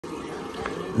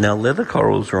Now, leather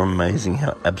corals are amazing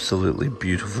how absolutely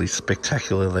beautifully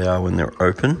spectacular they are when they're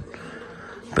open,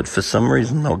 but for some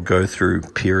reason they'll go through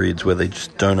periods where they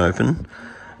just don't open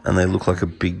and they look like a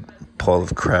big pile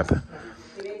of crap.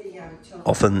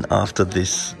 Often after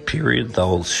this period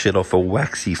they'll shed off a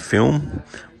waxy film,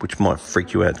 which might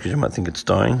freak you out because you might think it's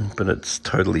dying, but it's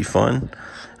totally fine,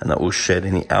 and that will shed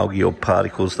any algae or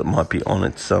particles that might be on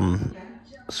its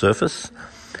surface,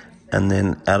 and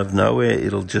then out of nowhere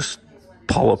it'll just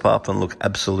polyp up and look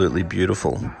absolutely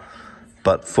beautiful.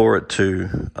 But for it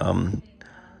to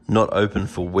not open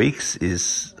for weeks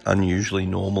is unusually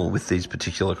normal with these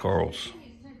particular corals.